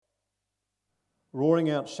roaring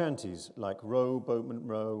out shanties like Row, Boatman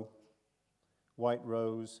Row, White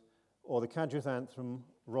Rose, or the Cadgwith anthem,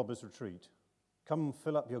 Robber's Retreat. Come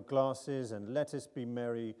fill up your glasses and let us be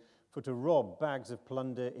merry, for to rob bags of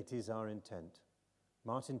plunder it is our intent.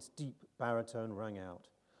 Martin's deep baritone rang out.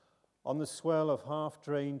 On the swell of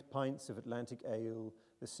half-drained pints of Atlantic ale,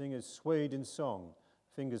 the singers swayed in song,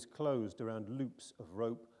 fingers closed around loops of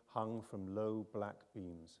rope hung from low black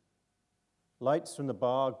beams. Lights from the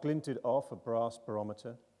bar glinted off a brass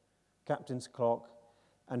barometer, captain's clock,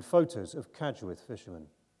 and photos of Cadgwith fishermen.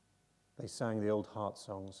 They sang the old heart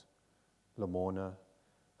songs, Lamorna,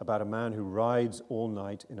 about a man who rides all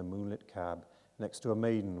night in a moonlit cab next to a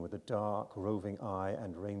maiden with a dark, roving eye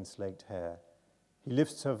and rain-slaked hair. He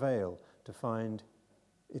lifts her veil to find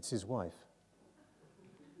it's his wife.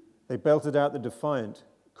 They belted out the defiant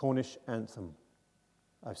Cornish anthem.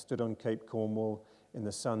 I've stood on Cape Cornwall in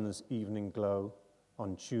the sun's evening glow,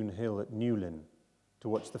 on Tune Hill at Newlyn, to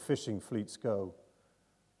watch the fishing fleets go,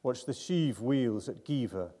 watch the sheave wheels at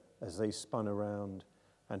Giver as they spun around,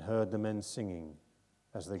 and heard the men singing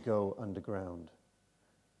as they go underground.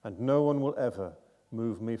 And no one will ever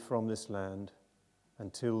move me from this land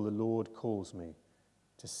until the Lord calls me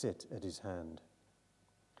to sit at his hand.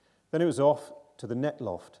 Then it was off to the net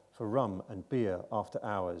loft for rum and beer after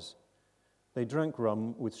hours. They drank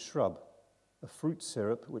rum with shrub, a fruit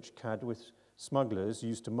syrup which Cadgwith smugglers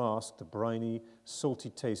used to mask the briny, salty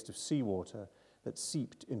taste of seawater that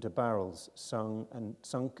seeped into barrels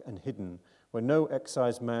sunk and hidden where no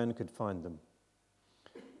excise man could find them.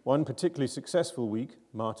 One particularly successful week,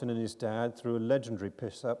 Martin and his dad threw a legendary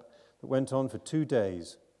piss-up that went on for 2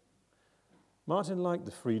 days. Martin liked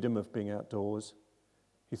the freedom of being outdoors.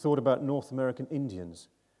 He thought about North American Indians,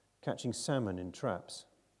 catching salmon in traps,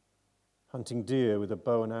 hunting deer with a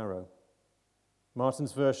bow and arrow.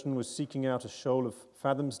 Martin's version was seeking out a shoal of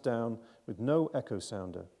fathoms down with no echo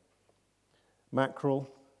sounder. Mackerel,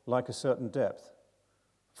 like a certain depth.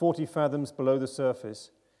 40 fathoms below the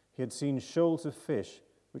surface, he had seen shoals of fish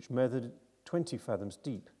which measured 20 fathoms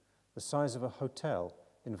deep, the size of a hotel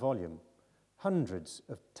in volume, hundreds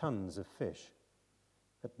of tons of fish.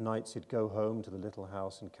 At nights he'd go home to the little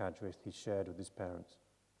house in Cadgwith he shared with his parents.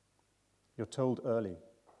 You're told early,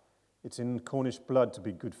 it's in Cornish blood to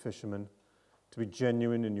be good fishermen, to be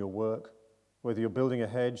genuine in your work, whether you're building a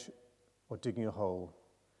hedge or digging a hole.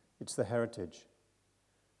 It's the heritage.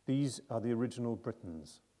 These are the original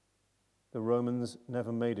Britons. The Romans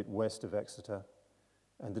never made it west of Exeter,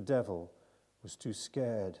 and the devil was too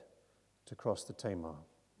scared to cross the Tamar.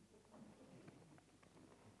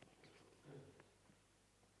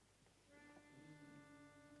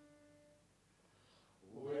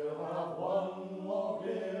 We'll have one more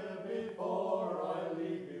beer before I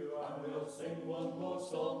leave you, and we'll sing one more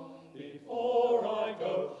song before I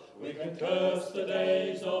go. We can curse the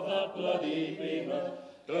days of that bloody beamer,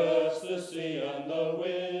 curse the sea and the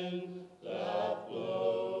wind that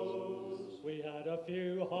blows. We had a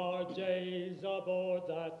few hard days aboard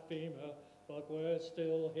that beamer, but we're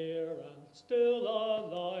still here and still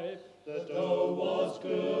alive. The dough was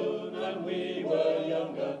good and we were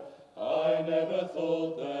younger. I never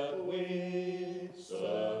thought that we'd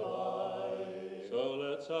survive. So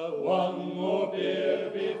let's have one more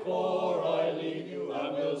beer before I leave you,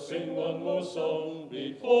 and we'll sing one more song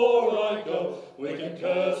before I go. We can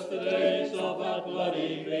curse the days of that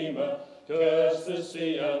bloody beamer, curse the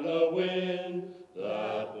sea and the wind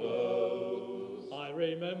that blows. I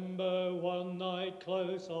remember one night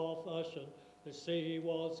close off Ushant, the sea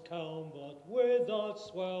was calm but without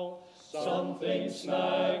swell. Something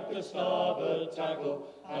snagged the starboard tackle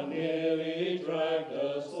and nearly dragged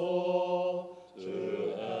us all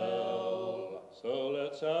to hell. So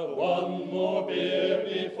let's have one more beer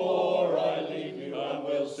before I leave you, and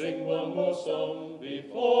we'll sing one more song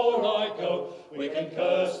before I go. We can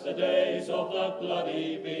curse the days of that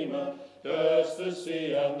bloody beamer, curse the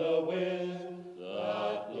sea and the wind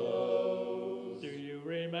that blows. Do you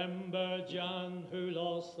remember Jan who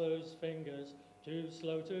lost those fingers, too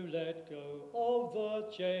slow to let go of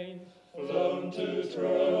the chain? Flown to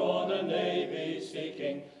Truro on a Navy Sea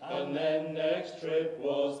King, and then next trip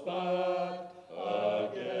was back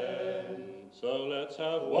again. So let's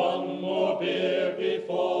have one more beer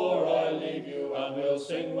before I leave you, and we'll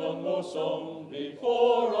sing one more song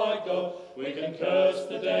before I go. We can curse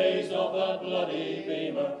the days of that bloody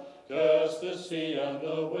beamer, curse the sea and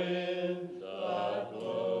the wind that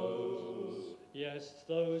blows. Yes,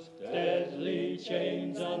 those Deadly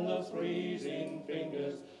chains and the freezing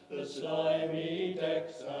fingers, the slimy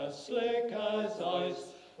decks as slick as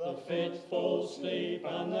ice, the fitful sleep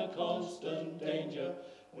and the constant danger.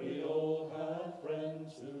 We all had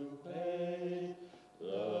friends who paid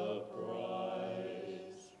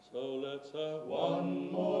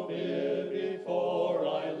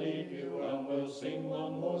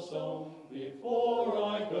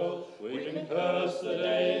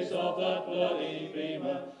of that bloody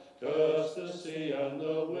beamer, curse the sea and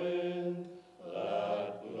the wind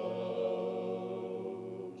that blows.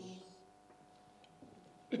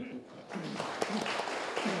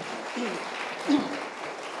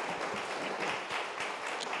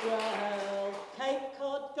 Well, Cape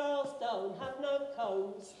Cod girls don't have no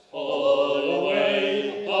combs. All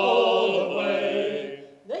away, all away.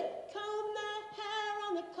 They comb their hair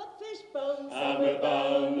on the codfish bones. And we're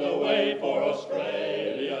bound away for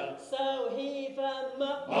Australia. So heave 'em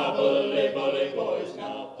up, My bully, bully boys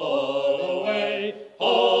now. All away,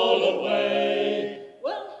 all away.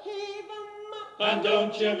 well, heave 'em up. And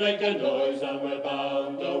don't you make a noise, and we're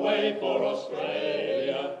bound away for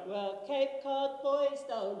Australia. Well, Cape Cod boys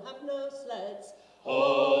don't have no sleds.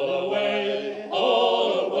 All away,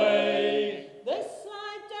 all away. They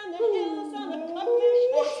slide down the hills on the codfish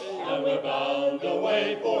heads. And we're bound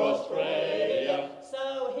away for Australia.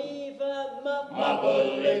 So heave 'em up, My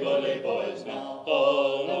bully, bully boys now.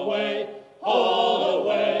 All away, all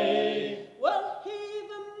away. well,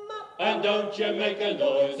 heave 'em up. And don't you make a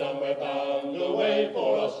noise, and we're bound away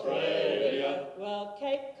for Australia. Well,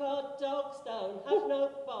 Cape Cod dogs don't have no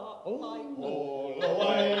bark pipe. All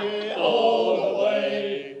away, all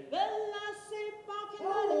away. The lassie barking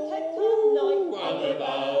by the Cape Cod night. And we're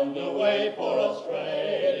bound away for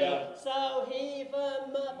Australia. So heave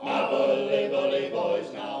 'em up, My bully, bully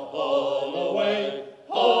boys now. All away,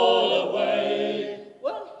 all away.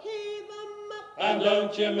 well, heave 'em up. And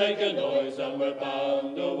don't you make a noise, and we're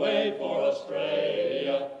bound away for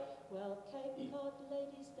Australia. Well, Cape Cod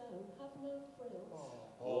ladies don't have no frills.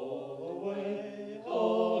 All away,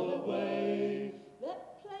 all away. They're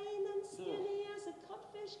plain and skinny as a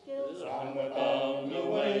codfish gills. And we're bound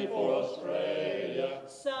away for Australia.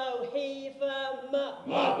 So heave 'em up,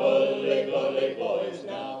 My bully, bully boys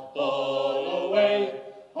now. All away,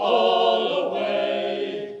 all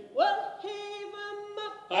away. well, heave 'em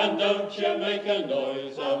up. And don't you make a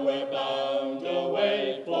noise, and we're bound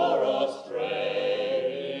away for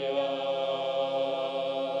Australia.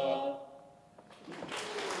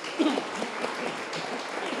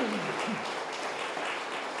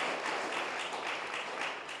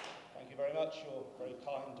 Thank you very much. You're very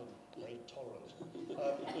kind and very tolerant.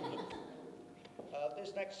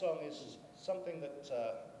 This next song is something that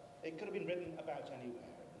it could have been written about anywhere,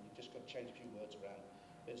 and you've just got to change a few words around.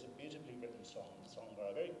 It's a beautifully written song,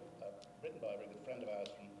 written by a very good friend of ours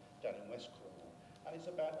from down in West Cornwall, and it's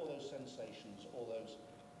about all those sensations, all those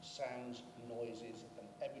sounds, noises, and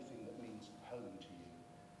everything that means home to you.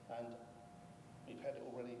 And we've had it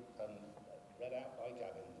already read out by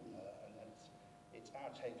Gavin, and it's our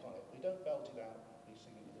take on it. We don't belt it out, we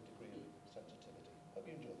sing it with a degree of sensitivity. Hope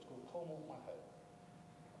you enjoy it. It's called Cornwall, My Home.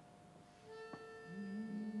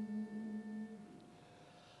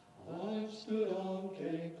 I've stood on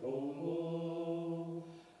Cape Cornwall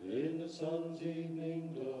in the sun's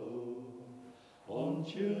evening glow, on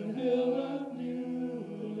Tune Hill at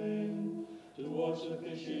Newlyn, to watch the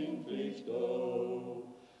fishing fleets go,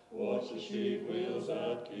 watch the sheep wheels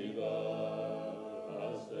at Kiva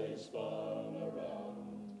as they spun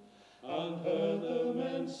around, and heard the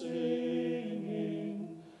men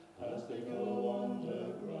singing as they go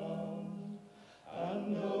underground,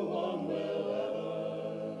 and no one will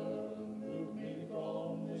ever move me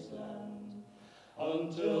from this land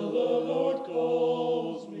until the Lord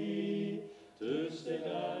calls me to stick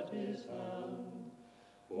at his hand.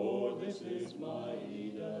 For this is my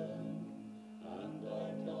Eden, and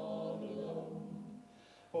I'm not alone.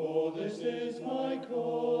 For this is my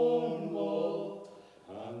Cornwall,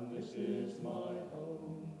 and this is my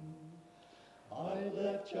home. I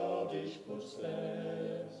left childish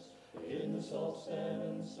footsteps in the salt sand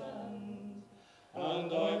and sand,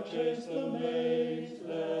 and I've chased the maids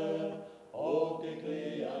there, all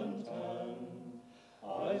giggly and tan.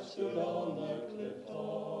 I've stood on the cliff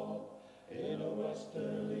top in a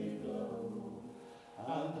westerly glow,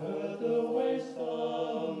 and heard the waves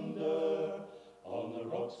thunder on the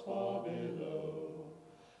rocks far below,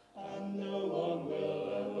 and no one will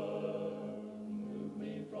ever move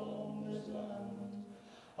me from this land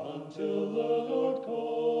until the Lord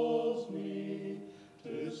calls me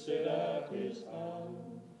to sit at his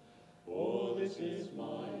hand. For this is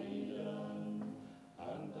my Eden,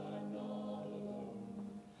 and I'm not alone.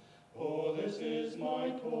 For this is my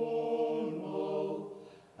Cornwall,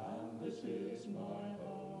 and this is my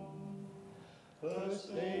home. First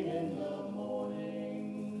thing in the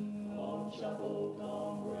morning on Chapel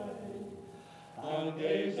Calm Grey, and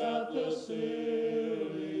gaze at the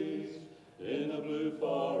Scillies in the blue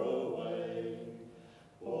far away.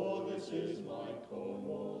 For this is my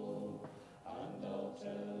Cornwall, and I'll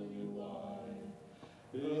tell you why.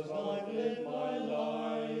 Because I've lived my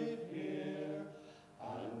life here,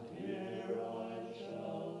 and here I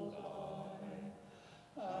shall die,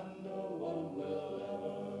 and no one will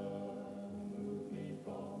ever move me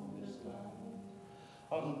from this land,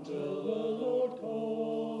 until the Lord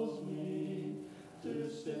calls me to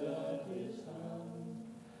sit at his hand.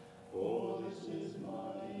 For this is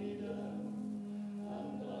my Eden,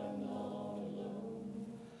 and I'm not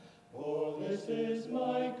alone. For this is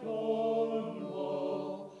my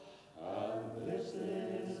Cornwall, and this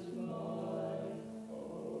is my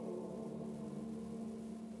home.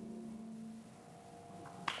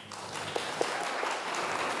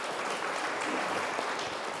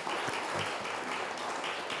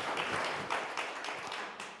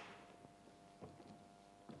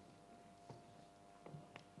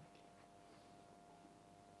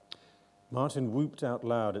 Martin whooped out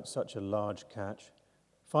loud at such a large catch.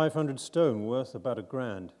 500 stone worth about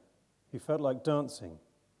 £1,000. He felt like dancing.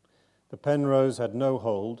 The Penrose had no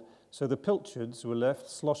hold, so the pilchards were left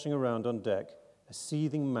sloshing around on deck, a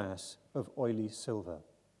seething mass of oily silver.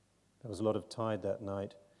 There was a lot of tide that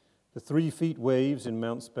night. The 3-feet waves in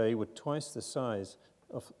Mounts Bay were twice the size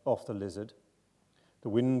of the Lizard. The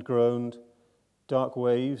wind groaned. Dark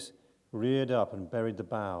waves reared up and buried the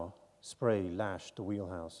bow. Spray lashed the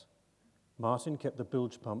wheelhouse. Martin kept the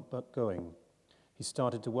bilge pump going. He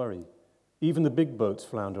started to worry. Even the big boats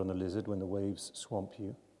flounder on the Lizard when the waves swamp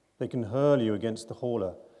you. They can hurl you against the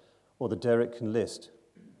hauler, or the derrick can list.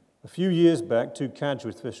 A few years back, 2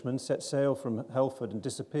 Cadgwith fishermen set sail from Helford and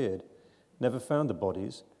disappeared, never found the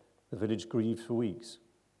bodies. The village grieved for weeks.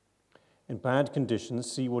 In bad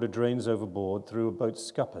conditions, seawater drains overboard through a boat's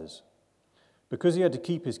scuppers. Because he had to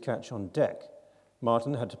keep his catch on deck,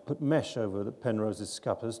 Martin had to put mesh over the Penrose's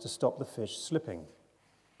scuppers to stop the fish slipping.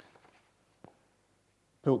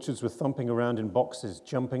 Pilchards were thumping around in boxes,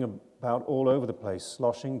 jumping about all over the place,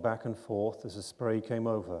 sloshing back and forth as the spray came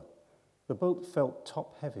over. The boat felt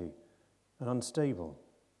top-heavy and unstable.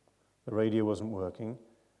 The radio wasn't working,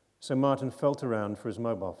 so Martin felt around for his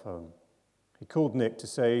mobile phone. He called Nick to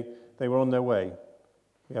say they were on their way.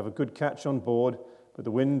 We have a good catch on board, but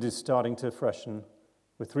the wind is starting to freshen.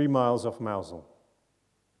 We're 3 miles off Mousel.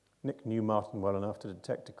 Nick knew Martin well enough to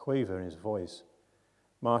detect a quaver in his voice.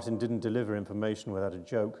 Martin didn't deliver information without a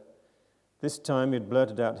joke. This time he had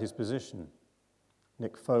blurted out his position.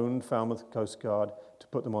 Nick phoned Falmouth Coast Guard to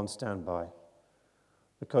put them on standby.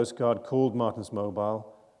 The Coast Guard called Martin's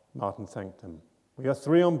mobile. Martin thanked them. We are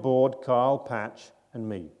 3 on board, Carl, Patch, and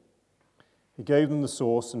me. He gave them the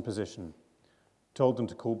source and position, told them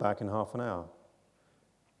to call back in half an hour.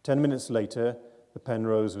 10 minutes later, the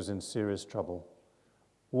Penrose was in serious trouble.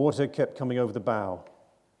 Water kept coming over the bow.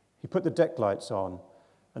 He put the deck lights on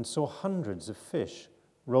and saw hundreds of fish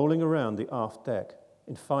rolling around the aft deck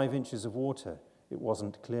in 5 inches of water. It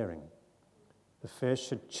wasn't clearing. The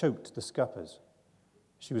fish had choked the scuppers.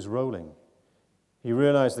 She was rolling. He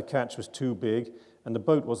realized the catch was too big and the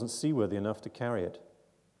boat wasn't seaworthy enough to carry it.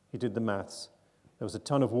 He did the maths. There was a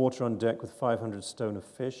ton of water on deck with 500 stone of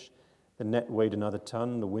fish. The net weighed another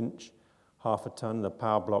ton, the winch half a ton, the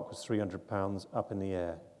power block was 300 pounds up in the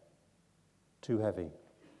air. Too heavy.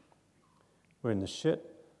 We're in the shit.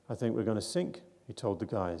 I think we're going to sink, he told the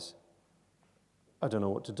guys. I don't know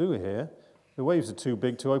what to do here. The waves are too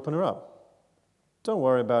big to open her up. Don't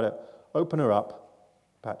worry about it. Open her up,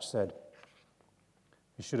 Patch said.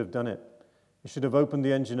 You should have done it. You should have opened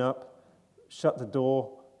the engine up, shut the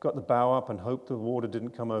door, got the bow up, and hoped the water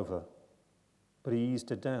didn't come over. But he eased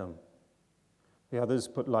her down. The others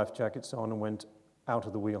put life jackets on and went out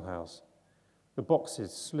of the wheelhouse. The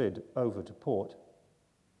boxes slid over to port.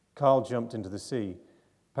 Carl jumped into the sea.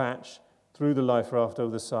 Patch threw the life raft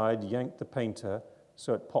over the side, yanked the painter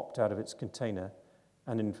so it popped out of its container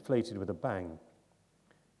and inflated with a bang.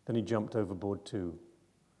 Then he jumped overboard too.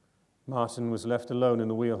 Martin was left alone in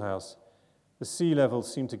the wheelhouse. The sea level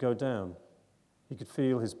seemed to go down. He could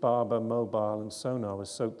feel his barber, mobile, and sonar was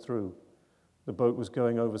soaked through. The boat was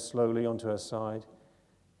going over slowly onto her side.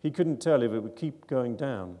 He couldn't tell if it would keep going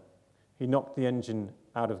down. He knocked the engine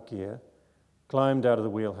out of gear, climbed out of the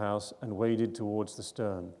wheelhouse, and waded towards the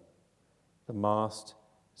stern. The mast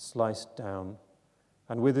sliced down,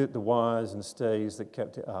 and with it the wires and stays that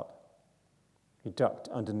kept it up. He ducked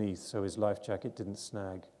underneath so his life jacket didn't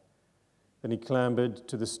snag. Then he clambered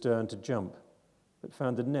to the stern to jump, but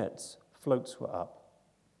found the nets, floats were up.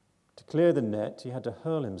 To clear the net, he had to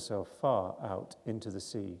hurl himself far out into the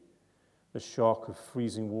sea. The shock of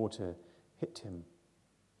freezing water hit him.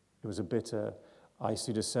 It was a bitter,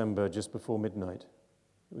 icy December just before midnight.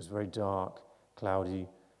 It was very dark, cloudy.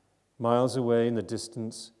 Miles away in the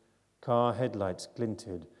distance, car headlights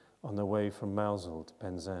glinted on their way from Mousehole to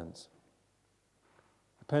Penzance.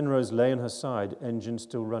 The Penrose lay on her side, engine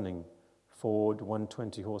still running, forward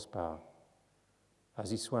 120 horsepower.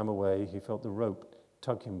 As he swam away, he felt the rope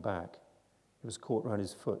tug him back. It was caught round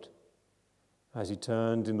his foot. As he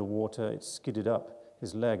turned in the water, it skidded up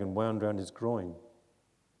his leg and wound round his groin.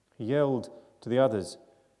 He yelled to the others.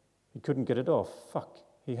 He couldn't get it off. Fuck.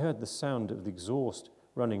 He heard the sound of the exhaust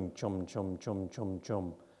running chom, chom, chom, chom,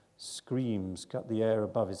 chom. Screams cut the air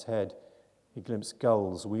above his head. He glimpsed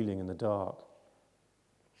gulls wheeling in the dark.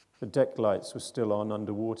 The deck lights were still on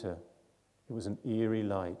underwater. It was an eerie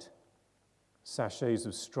light. Sachets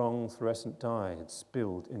of strong fluorescent dye had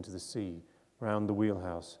spilled into the sea round the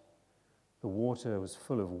wheelhouse. The water was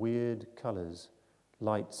full of weird colours,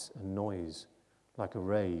 lights and noise, like a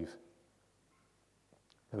rave.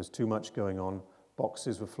 There was too much going on.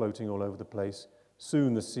 Boxes were floating all over the place.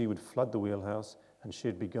 Soon the sea would flood the wheelhouse and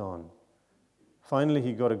she'd be gone. Finally,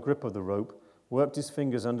 he got a grip of the rope, worked his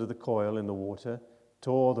fingers under the coil in the water,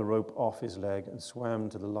 tore the rope off his leg and swam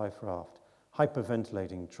to the life raft,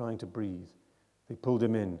 hyperventilating, trying to breathe. They pulled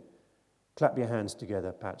him in. Clap your hands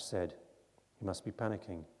together, Patch said. He must be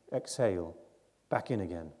panicking. Exhale. Back in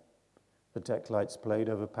again. The deck lights played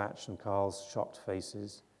over Patch and Carl's shocked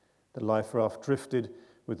faces. The life raft drifted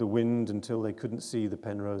with the wind until they couldn't see the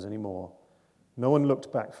Penrose anymore. No one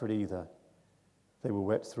looked back for it either. They were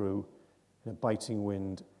wet through in a biting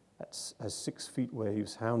wind as 6 feet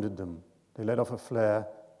waves hounded them. They let off a flare,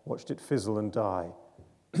 watched it fizzle and die.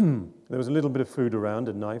 There was a little bit of food around,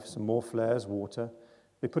 a knife, some more flares, water.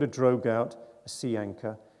 They put a drogue out, a sea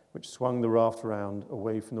anchor, which swung the raft around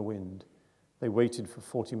away from the wind. They waited for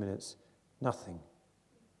 40 minutes. Nothing.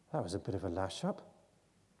 That was a bit of a lash-up.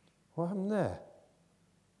 What happened there?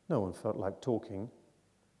 No one felt like talking.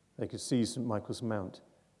 They could see St. Michael's Mount,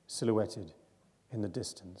 silhouetted in the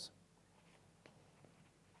distance.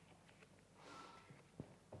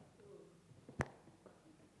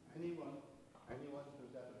 Anyone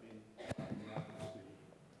who's ever been out to sea,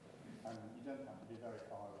 and you don't have to be very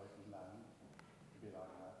far away from land to be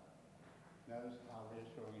like that, knows how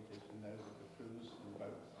reassuring it is to know that the crews and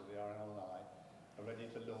boats of the RNLI are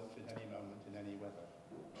ready to launch at any moment in any weather.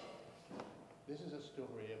 This is a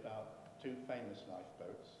story about 2 famous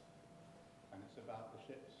lifeboats, and it's about the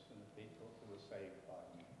ships and the people who were saved by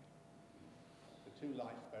them. The 2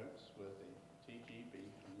 lifeboats were the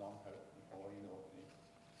TGB from Long Hope and Hoy in Orkney,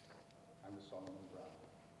 and the Solomon Brown.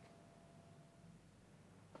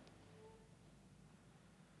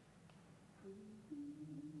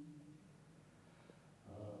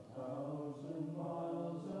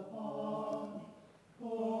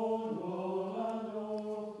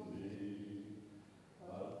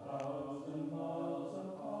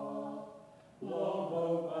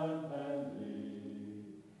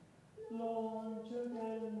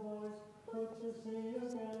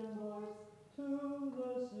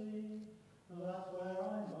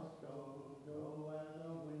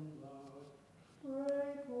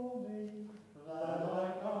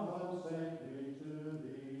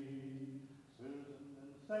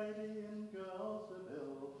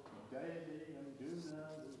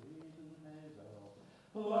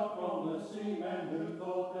 Plucked from the seamen who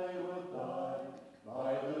thought they would die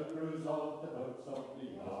by the crews of the boats of the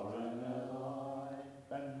RNLI.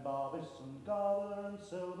 Ben Barbison, Gower and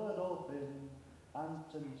Silver Dolphin,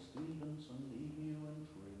 Anthony Stevenson, Emu and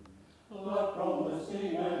Trim. Plucked from the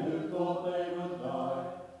seamen who thought they would die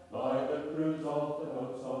by the crews of the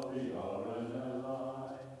boats of the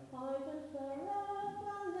RNLI. Ivan Farrell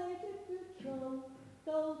and Lady Butron,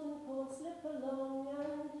 Golden Corn slip along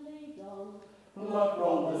and lead on. Plucked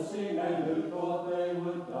from the seamen who thought they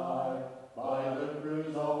would die by the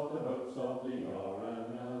crews of the boats of the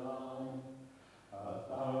RNLI.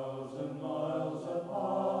 1,000 miles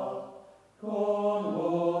apart,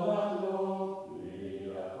 Cornwall and Orkney,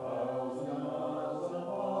 1,000 miles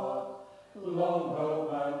apart, Long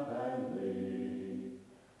Hope and Penly.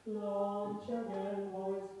 Launch again,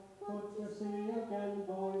 boys, put to sea again,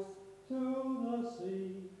 boys, to the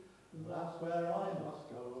sea. That's where I must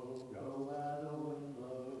go where the wind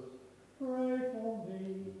blows. Pray for me,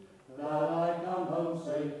 that I come home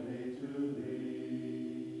safely to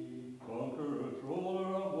thee. Conquer a trawler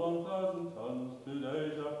of 1,000 tons, 2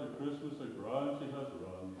 days after Christmas aground she has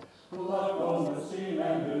run. Plucked on the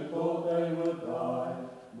seamen who thought they would die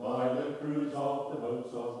by the crews of the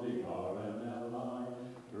boats of the RNLI.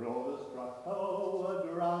 Draw the strut forward,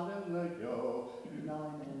 round in the go, 9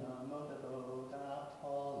 in a motorboat,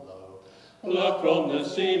 Apollo. Plucked from the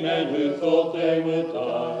seamen who thought they would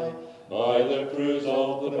die by the crews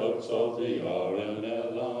of the boats of the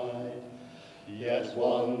RNLI. Yet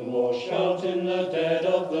one more shout in the dead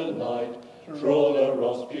of the night, trawler,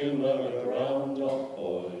 Ross, Puma, aground off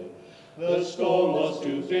Hoy. The storm was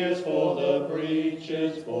too fierce for the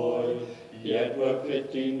breeches buoy, yet were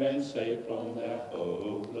 15 men saved from their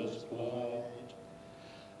hopeless plight.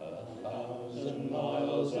 1,000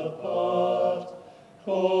 miles apart,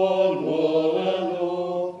 Cornwall and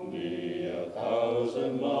Orkney,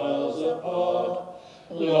 1,000 miles apart,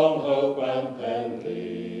 Longhope and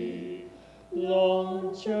Penlee.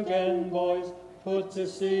 Launch again, boys, put to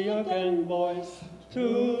sea again, boys,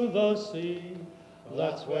 to the sea.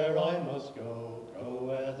 That's where I must go, go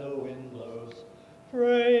where the wind blows.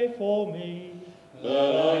 Pray for me,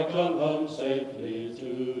 that I come home safely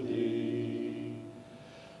to thee.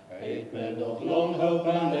 8 men of Longhope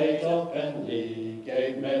and 8 of Penlee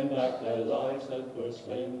gave men back their lives that were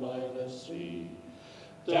slain by the sea.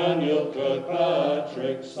 Daniel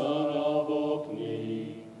Kirkpatrick, son of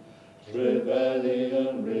Orkney,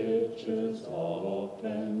 Trevelyan Richards of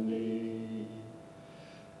Penlee.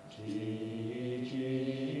 G.G.B.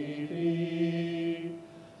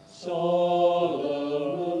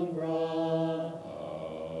 Solomon Brown.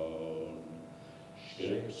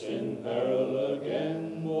 Ships in peril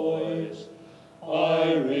again, boys,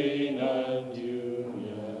 Irene and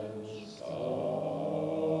Union Star.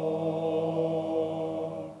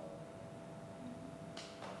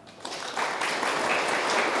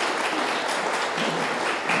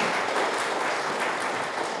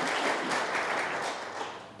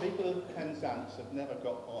 People of Penzance have never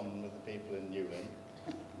got on with the people in Newlyn.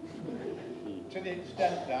 To the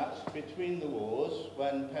extent that, between the wars,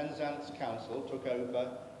 when Penzance Council took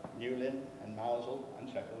over Newlyn and Mousehole and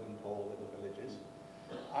Sheffield and Paul little villages,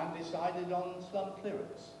 and decided on slum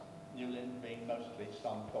clearance, Newlyn being mostly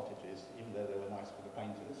slum cottages, even though they were nice for the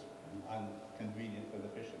painters and convenient for the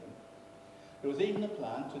fishermen. There was even a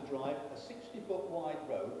plan to drive a 60-foot wide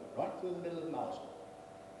road right through the middle of Mousehole.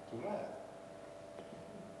 To where?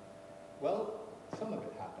 Well, some of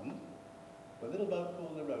it happened. A little boat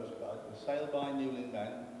called the Rosebud was sailed by Newlyn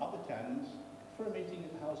men up the Thames for a meeting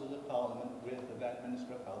in the Houses of Parliament with the then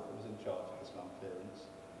Minister of Health who was in charge of the slum clearance.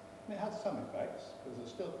 And it had some effects, because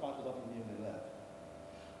there's still quite a lot of Newlyn left.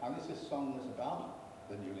 And this song was about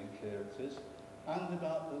the Newlyn clearances and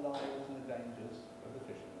about the lives and the dangers of the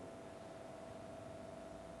fishermen.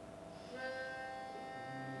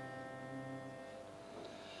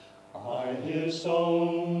 I hear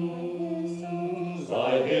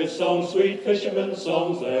songs, sweet fishermen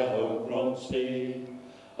songs, they're home from sea,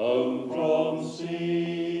 home from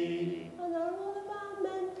sea. And are all of our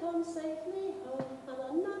men come safely home, and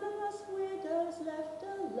are none of us widows left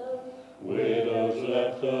alone? Widows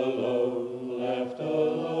left alone, left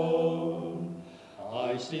alone.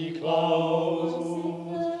 I see clouds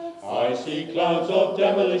of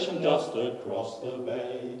demolition dust across the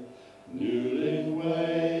bay, Newlyn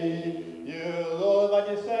way. You Lord, what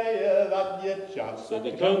you say, that you chance, Said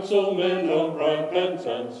the councilmen of proud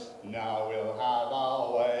Penzance, now we'll have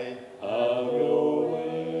our way. have your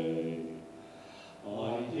way. I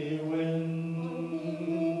hear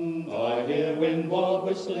wind, wild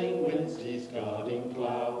whistling winds, discarding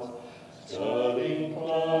clouds, skirting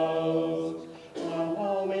clouds. And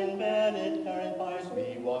home in bed it terrifies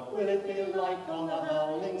me, what will it be like on the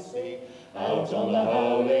howling sea? Out on the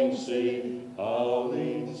howling sea,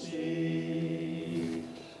 howling sea.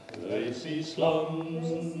 Lacy slums,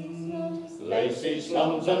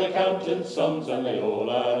 and accountant sums, and they all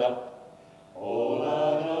add up, all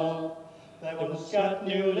add up. There was Scat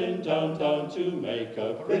Newlyn downtown to make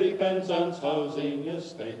a pretty Penzance housing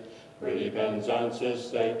estate, pretty Penzance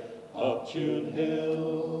estate, up Tune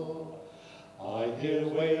Hill. I hear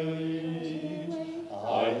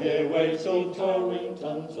waves of towering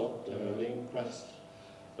tons of Durling Crest,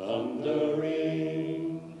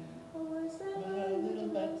 thundering. Oh, is there Where little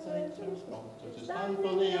bedside too strong to stand stand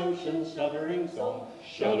for the ocean's shuddering song.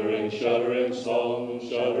 Shuddering, shuddering song,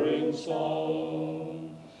 shuddering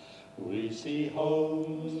song. We see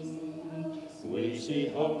homes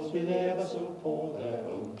with ever so poor, their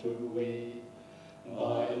home to we,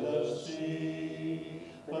 by the sea.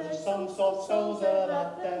 But there's some soft souls there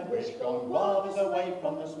that their wish gone guavas away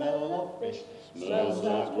from the smell of fish. Smells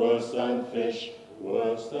that worse than fish,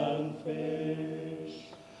 worse than fish.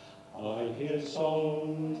 I hear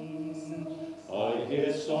songs,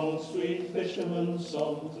 sweet fishermen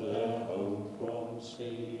songs, they're home from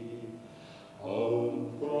sea,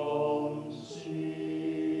 home from sea.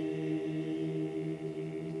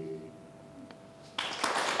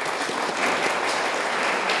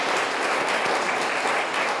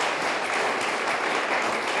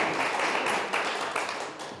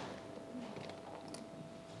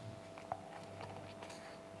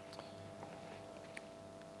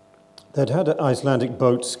 They'd had Icelandic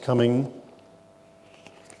boats coming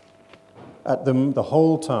at them the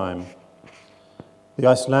whole time. The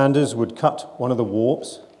Icelanders would cut one of the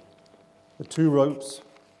warps, the two ropes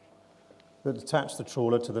that attached the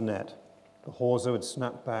trawler to the net. The hawser would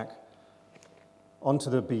snap back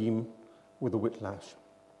onto the beam with a whiplash.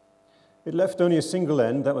 It left only a single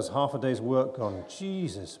end. That was half a day's work gone.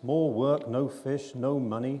 Jesus, more work, no fish, no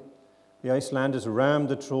money. The Icelanders rammed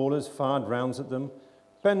the trawlers, fired rounds at them.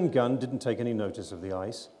 Ben Gunn didn't take any notice of the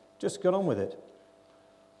ice, just got on with it.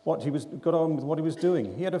 Got on with what he was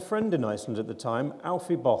doing. He had a friend in Iceland at the time,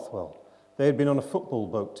 Alfie Bothwell. They had been on a football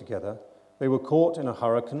boat together. They were caught in a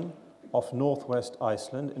hurricane off northwest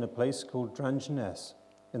Iceland in a place called Drangeness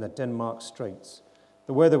in the Denmark Straits.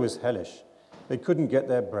 The weather was hellish. They couldn't get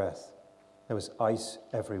their breath. There was ice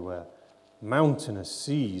everywhere, mountainous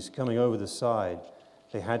seas coming over the side.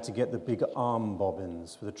 They had to get the big arm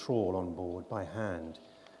bobbins for the trawl on board by hand,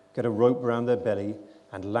 get a rope around their belly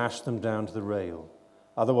and lash them down to the rail.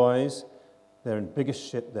 Otherwise, they're in bigger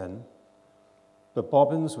shit then. The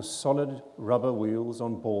bobbins were solid rubber wheels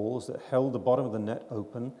on balls that held the bottom of the net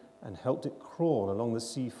open and helped it crawl along the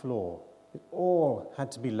sea floor. It all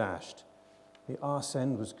had to be lashed. The arse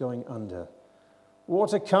end was going under.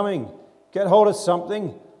 "Water coming! Get hold of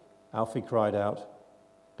something!" Alfie cried out.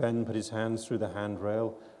 Ben put his hands through the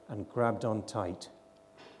handrail and grabbed on tight.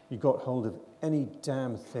 He got hold of any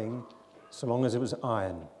damn thing so long as it was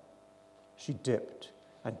iron. She dipped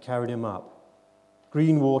and carried him up.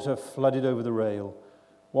 Green water flooded over the rail,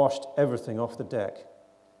 washed everything off the deck.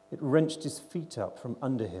 It wrenched his feet up from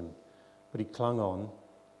under him, but he clung on,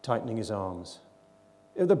 tightening his arms.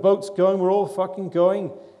 "If the boat's going, we're all fucking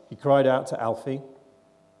going," he cried out to Alfie.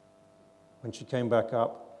 When she came back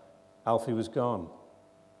up, Alfie was gone.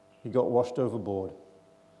 He got washed overboard.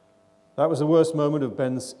 That was the worst moment of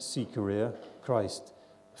Ben's sea career. Christ,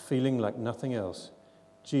 feeling like nothing else.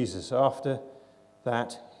 Jesus, after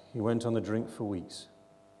that, he went on the drink for weeks.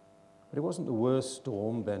 But it wasn't the worst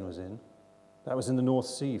storm Ben was in. That was in the North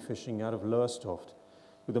Sea, fishing out of Lowestoft,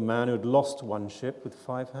 with a man who had lost one ship with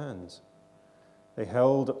 5 hands. They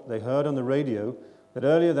heard on the radio that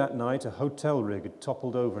earlier that night a hotel rig had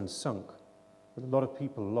toppled over and sunk, with a lot of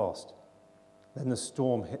people lost. Then the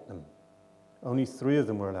storm hit them. Only 3 of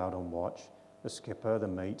them were allowed on watch, the skipper, the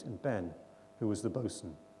mate, and Ben, who was the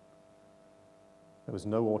bosun. There was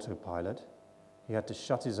no autopilot. He had to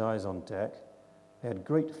shut his eyes on deck. They had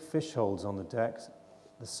great fish holes on the decks.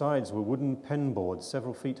 The sides were wooden pen boards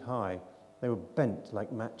several feet high. They were bent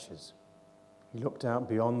like matches. He looked out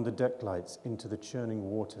beyond the deck lights into the churning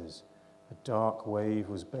waters. A dark wave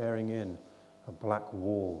was bearing in, a black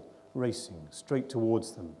wall, racing straight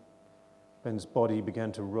towards them. Ben's body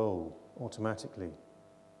began to roll automatically.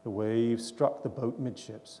 The wave struck the boat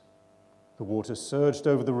midships. The water surged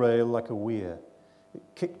over the rail like a weir. It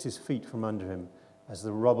kicked his feet from under him as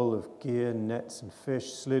the rubble of gear, nets, and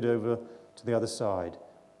fish slid over to the other side.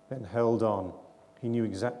 Ben held on. He knew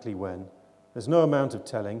exactly when. There's no amount of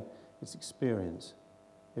telling. It's experience.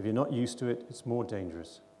 If you're not used to it, it's more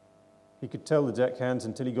dangerous. He could tell the deckhands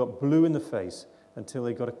until he got blue in the face, until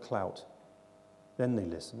they got a clout. Then they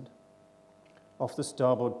listened. Off the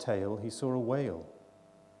starboard tail, he saw a whale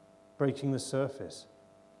breaking the surface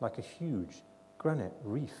like a huge granite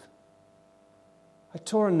reef. "I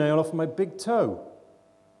tore a nail off my big toe."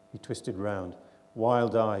 He twisted round.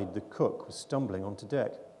 Wild-eyed, the cook was stumbling onto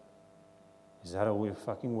deck. "Is that all you're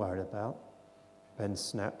fucking worried about?" Ben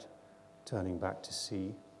snapped, turning back to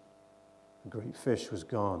sea. The great fish was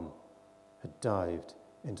gone, had dived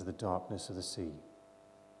into the darkness of the sea.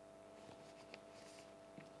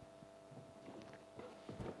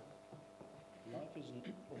 Life isn't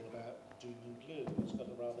all about doom and gloom. It's got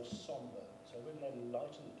a rather sombre. So when they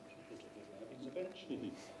lightened a little bit now, because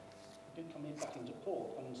eventually it did come back into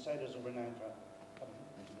port, and sailors are renowned for coming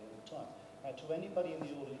into it all the time. Now, to anybody in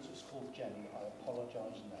the audience who's called Jenny, I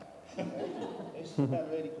apologise now. This is a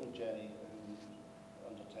lady called Jenny who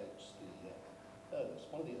undertakes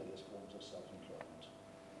one of the earliest forms of self-employment.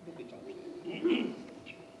 You'll be done.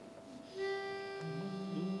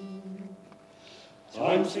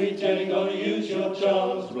 Time, sweet Jenny, gonna use your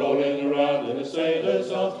charms, rolling around in a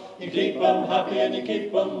sailor's arms. You keep 'em happy and you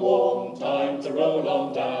keep 'em warm. Time to roll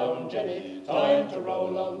on down, Jenny, time to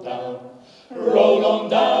roll on down. Roll on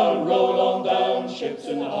down, ships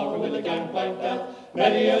in the harbour with the gangplank down.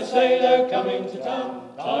 Many a sailor coming to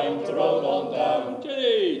town. Time to roll on down,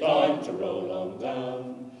 Jenny, time to roll on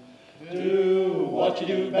down. Do what you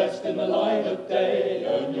do best in the light of day.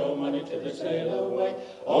 Earn your money till they sail away.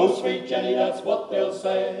 Oh, sweet Jenny, that's what they'll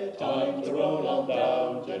say. Time to roll on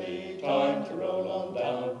down, Jenny, time to roll on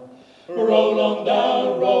down. roll on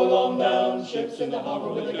down, ships in the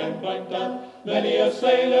harbour with the gangplank down. Many a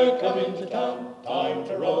sailor coming to town, time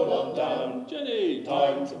to roll on down. Jenny,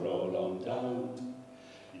 time to roll on down.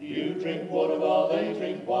 You drink water while they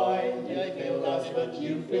drink wine, they feel less but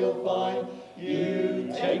you feel fine.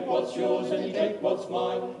 You take what's yours and you take what's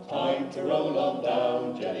mine, time to roll on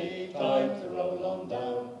down, Jenny, time to roll on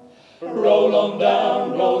down. Roll on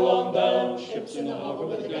down, ships in the harbour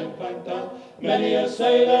with the gangplank down. Many a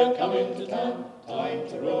sailor coming to town, time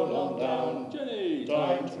to roll on down, Jenny,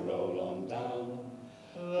 time to roll on down.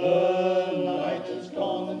 The night is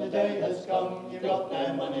gone and the day has come, you've got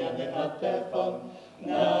their money and they've had their fun.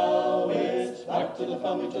 Now it's back to the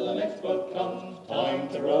family till the next boat comes, time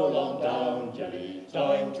to roll on down, Jenny,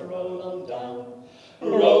 time to roll on down.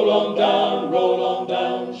 Roll on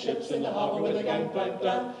down, ships in the harbour with the gangplank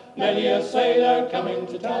down. Many a sailor coming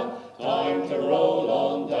to town, time to roll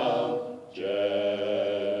on down,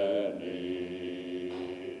 Jenny.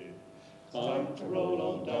 Time to roll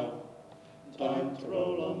on down, time to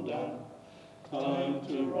roll on down, time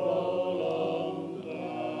to roll on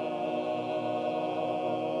down.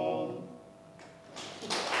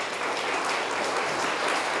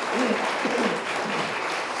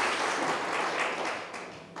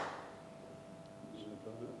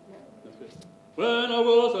 When I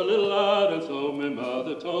was a little lad, and so my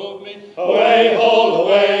mother told me, away, haul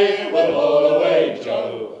away, we'll haul away,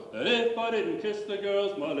 Joe. And if I didn't kiss the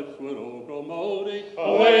girls, my lips would all grow mouldy.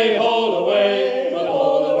 Away, haul away, we'll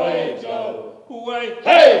haul away, Joe. Away,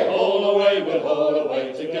 hey, haul away, we'll haul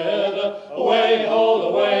away together. Away, haul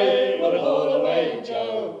away, we'll haul away,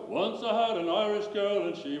 Joe. Once I had an Irish girl,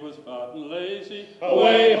 and she was fat and lazy.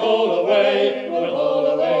 Away, haul away, we'll haul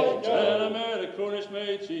away, Joe. And I married a Cornish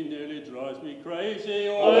maid, she nearly drives me crazy.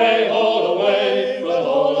 Away, haul away, we'll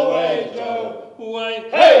haul away, Joe. Away,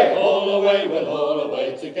 hey, haul away, we'll haul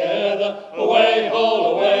away together. Away,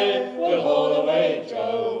 haul away, we'll haul away,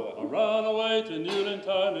 Joe. I ran away to Newland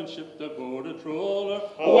town and shipped aboard a trawler.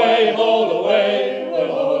 Away, haul away,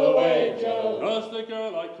 we'll haul away, Joe. Cause the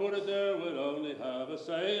girl I courted there would only have a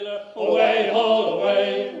sailor. Away, haul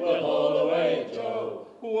away, we'll haul away, Joe.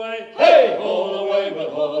 Away, hey, haul away,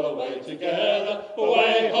 we'll haul away together.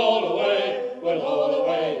 Away, haul away, we'll haul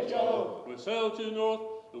away, Joe. We sailed to north,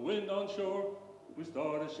 the wind on shore. We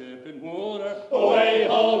started ship in water. Away,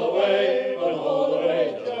 haul away, we'll haul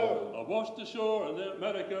away, Joe. I washed ashore and there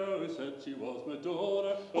met a girl who said she was my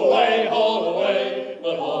daughter. Away, haul away,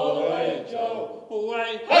 we'll haul away, Joe.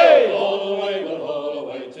 Away, hey, haul away, we'll haul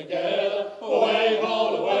away together. Away,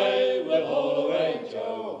 haul away, we'll haul away,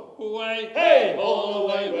 Joe. Away, hey, haul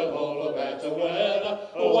away, we'll haul a better weather.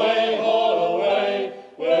 Away, haul away,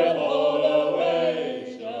 we'll haul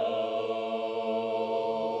away, Joe.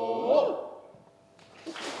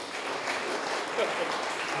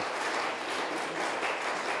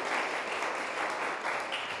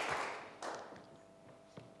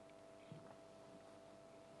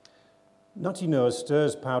 Nutty Noah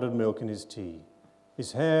stirs powdered milk in his tea.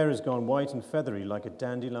 His hair has gone white and feathery like a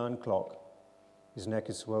dandelion clock. His neck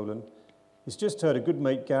is swollen. He's just heard a good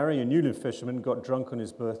mate Gary, a Newland fisherman, got drunk on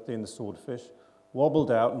his birthday in the Swordfish, wobbled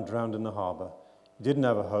out and drowned in the harbour. He didn't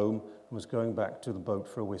have a home and was going back to the boat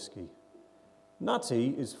for a whiskey.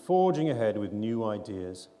 Nutty is forging ahead with new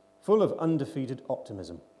ideas, full of undefeated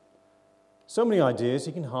optimism. So many ideas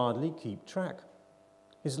he can hardly keep track.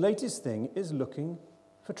 His latest thing is looking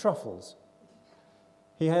for truffles.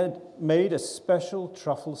 He had made a special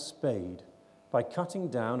truffle spade by cutting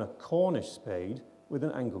down a Cornish spade with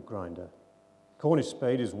an angle grinder. Cornish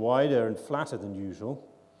spade is wider and flatter than usual.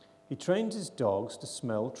 He trained his dogs to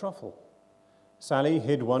smell truffle. Sally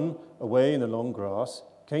hid one away in the long grass,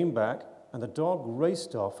 came back, and the dog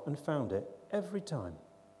raced off and found it every time.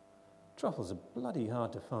 Truffles are bloody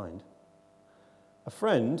hard to find. A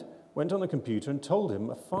friend went on the computer and told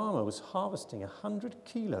him a farmer was harvesting 100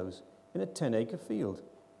 kilos in a 10-acre field.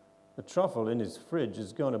 The truffle in his fridge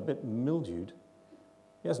has gone a bit mildewed.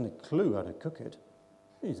 He hasn't a clue how to cook it.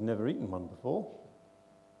 He's never eaten one before.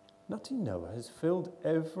 Nutty Noah has filled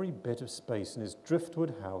every bit of space in his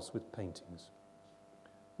driftwood house with paintings.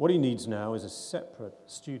 What he needs now is a separate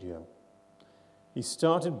studio. He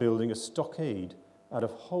started building a stockade out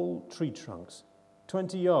of whole tree trunks,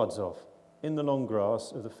 20 yards off, in the long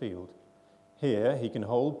grass of the field. Here he can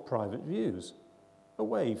hold private views,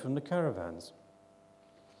 away from the caravans.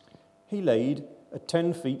 He laid a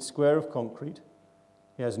 10-foot square of concrete.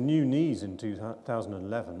 He has new knees in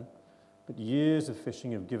 2011, but years of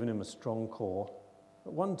fishing have given him a strong core.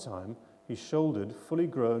 At one time, he shouldered fully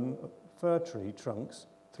grown fir tree trunks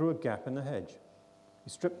through a gap in the hedge. He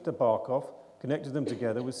stripped the bark off, connected them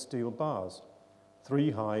together with steel bars.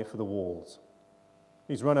 3 high for the walls.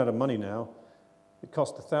 He's run out of money now. It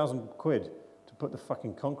cost £1,000 to put the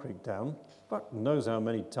fucking concrete down. Fuck knows how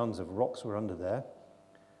many tons of rocks were under there.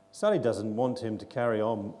 Sally doesn't want him to carry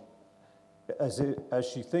on as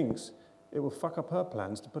she thinks it will fuck up her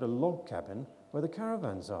plans to put a log cabin where the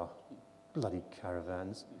caravans are. Bloody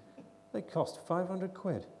caravans. They cost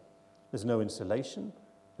 £500. There's no insulation.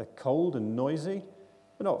 They're cold and noisy.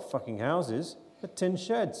 They're not fucking houses. They're tin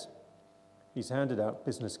sheds. He's handed out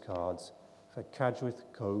business cards for Cadgwith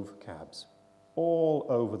Cove cabs all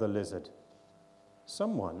over the Lizard.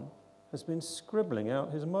 Someone has been scribbling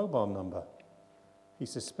out his mobile number. He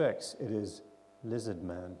suspects it is Lizard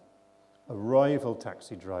Man, a rival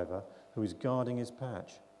taxi driver who is guarding his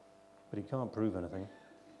patch, but he can't prove anything.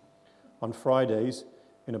 On Fridays,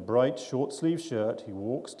 in a bright short-sleeved shirt, he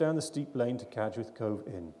walks down the steep lane to Cadgwith Cove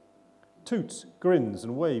Inn. Toots, grins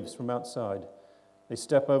and waves from outside. They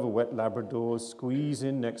step over wet Labradors, squeeze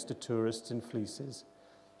in next to tourists in fleeces,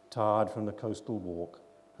 tired from the coastal walk,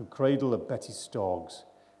 who cradle a Betty Stoggs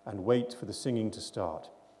and wait for the singing to start.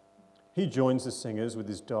 He joins the singers with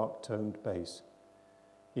his dark-toned bass.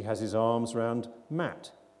 He has his arms round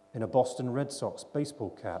Matt in a Boston Red Sox baseball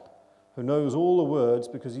cap, who knows all the words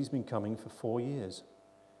because he's been coming for 4 years.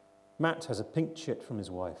 Matt has a pink chit from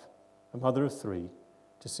his wife, a mother of 3,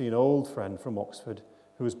 to see an old friend from Oxford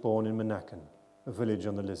who was born in Monacan, a village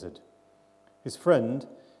on the Lizard. His friend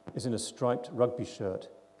is in a striped rugby shirt,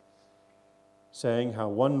 saying how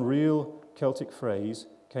one real Celtic phrase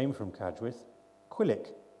came from Cadgwith,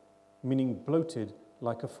 quillick, meaning bloated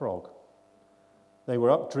like a frog. They were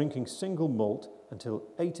up drinking single malt until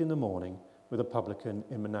 8 in the morning with a publican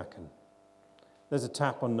in Monacan. There's a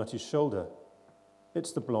tap on Nutty's shoulder.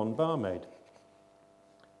 It's the blonde barmaid.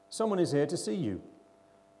 Someone is here to see you.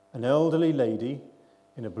 An elderly lady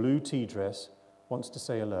in a blue tea dress wants to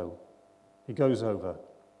say hello. He goes over.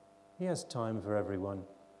 He has time for everyone.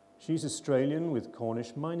 She's Australian with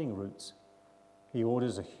Cornish mining roots. He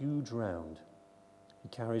orders a huge round. He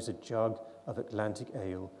carries a jug of Atlantic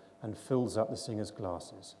ale and fills up the singers'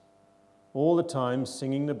 glasses. All the time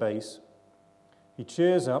singing the bass. He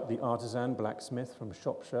cheers up the artisan blacksmith from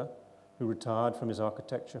Shropshire who retired from his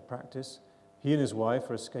architecture practice. He and his wife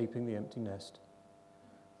are escaping the empty nest.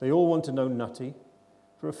 They all want to know Nutty.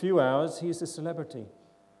 For a few hours, he is a celebrity.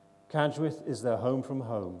 Cadgwith is their home from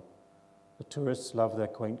home. The tourists love their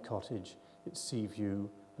quaint cottage, its sea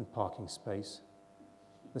view and parking space.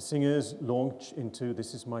 The singers launch into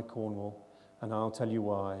This Is My Cornwall, and I'll tell you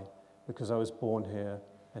why, because I was born here,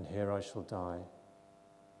 and here I shall die.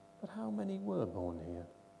 But how many were born here?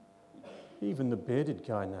 Even the bearded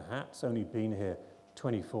guy in the hat's only been here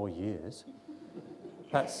 24 years.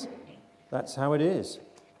 That's how it is.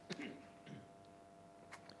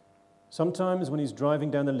 Sometimes when he's driving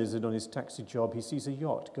down the Lizard on his taxi job, he sees a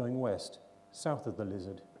yacht going west, south of the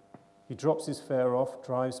Lizard. He drops his fare off,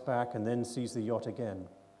 drives back, and then sees the yacht again.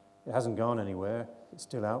 It hasn't gone anywhere. It's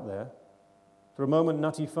still out there. For a moment,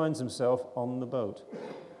 Nutty finds himself on the boat.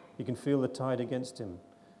 He can feel the tide against him.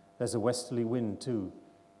 There's a westerly wind, too.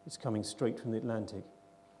 It's coming straight from the Atlantic.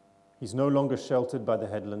 He's no longer sheltered by the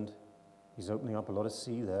headland. He's opening up a lot of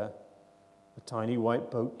sea there. The tiny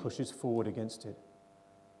white boat pushes forward against it.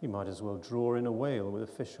 He might as well draw in a whale with a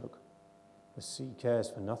fishhook. The sea cares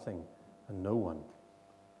for nothing and no one.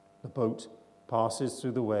 The boat passes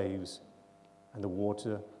through the waves, and the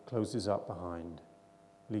water closes up behind,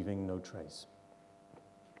 leaving no trace.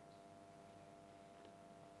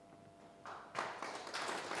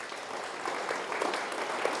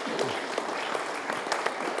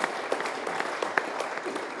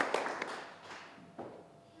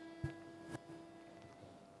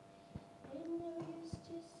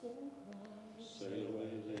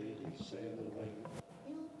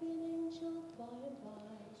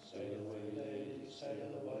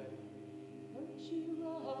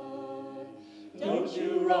 Don't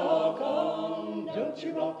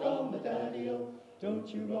you rock on, Daddy-o,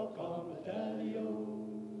 don't you rock on, Daddy-o.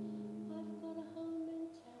 I've got a home in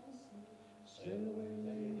Tennessee. Sail away,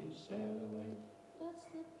 lady, sail away. That's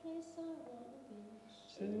the place I want to be.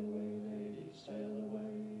 Sail away, lady, sail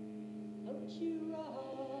away. Don't you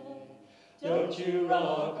rock. Don't you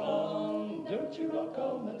rock on, don't you rock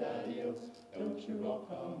on, my Daddy-o, don't you rock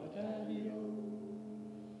on, my Daddy-o.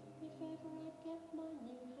 If ever I get my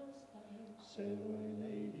new house done, Sail away,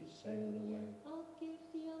 lady, sail away. I'll give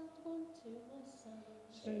the old one to my son.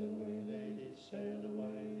 Sail away, lady, sail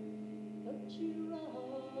away. Don't you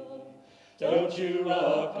rock. Don't you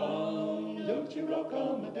rock on, don't you rock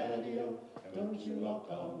on, my Daddy-o, don't you rock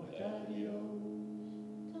on, my Daddy-o.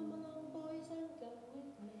 Come along, boys, and go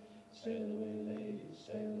with me. Sail away, lady,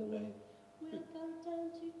 sail away. We'll go down to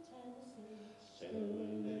Tennessee. Sail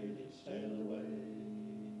away, lady, sail away.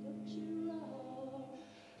 Don't you rock?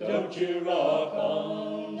 Don't you rock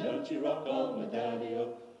on, don't you rock on, my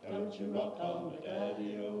daddy-o. Don't you rock on, my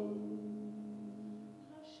daddy-o.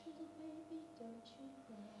 Hush, little baby, don't you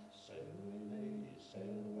cry. Sail away, lady,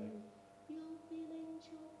 sail away. You'll be an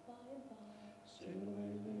angel by and by. Sail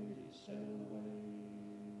away, lady, sail away.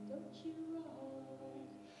 Don't you rock?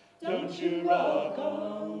 Don't you rock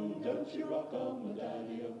on, don't you rock on, my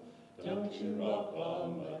daddy-o. Don't you rock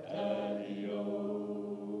on, my daddy-o.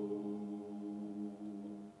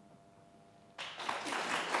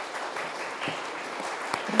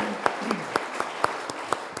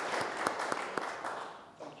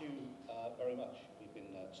 Thank you very much. We've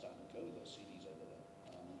been standing go with those CDs over there.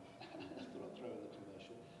 Thought I'd throw in the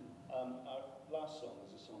commercial. Our last song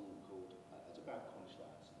is a song called, it's about Cornish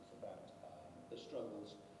lads. It's about the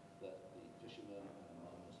struggles that the fishermen and the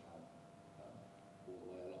miners have all the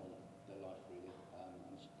way along their life, really.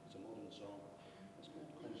 And it's a modern song. It's called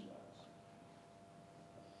Cornish Lads.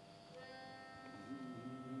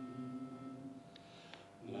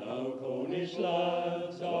 Now Cornish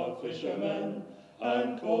lads are fishermen,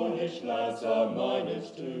 and Cornish lads are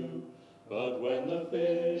miners too. But when the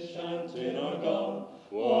fish and tin are gone,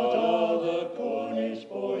 what are the Cornish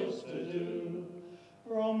boys to do?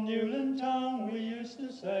 From Newland town we used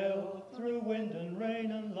to sail, through wind and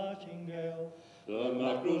rain and lashing gale. The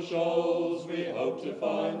mackerel shoals we hope to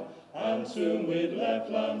find, and soon we'd left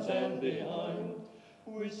Land's End behind.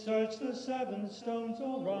 We searched the 7 stones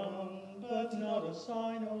all round, but not a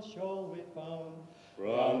sign or shoal we found.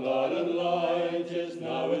 Round Island Light is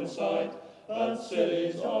now in sight, but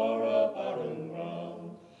Scillies are a barren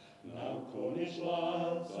ground. Now Cornish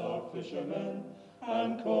lads are fishermen,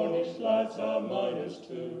 and Cornish lads are miners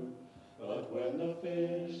too. But when the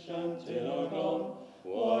fish and tin are gone,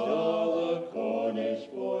 what are the Cornish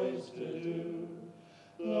boys to do?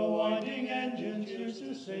 The winding engines used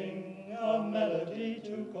to sing a melody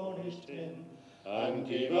to Cornish tin. And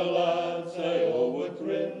Kiva lads, they all would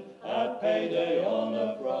grin at payday on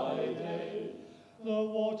a Friday. The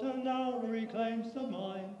water now reclaims the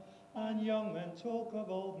mine, and young men talk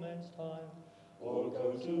of old men's time. Or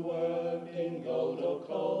go to work in gold or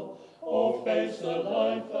coal, or face the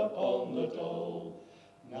life upon the dole.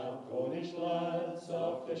 Now Cornish lads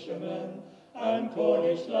are fishermen, and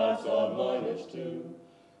Cornish lads are miners too.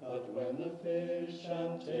 But when the fish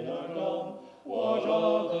and tin are gone, what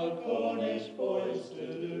are the Cornish boys to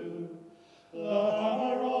do? The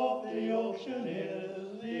hammer of the ocean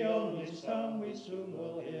is the only sound we soon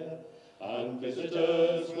will hear. And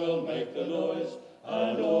visitors will make the noise,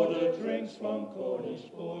 and order drinks from Cornish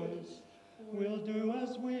boys. We'll do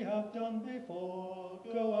as we have done before,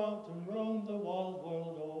 go out and roam the wild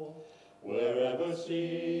world o'er. Wherever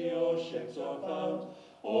sea or ships are found,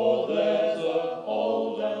 or there's a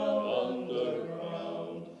hole down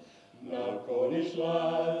underground. Now Cornish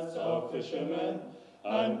lads are fishermen,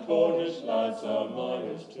 and Cornish lads are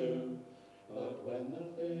miners too. But when the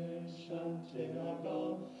fish and tin are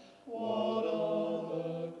gone,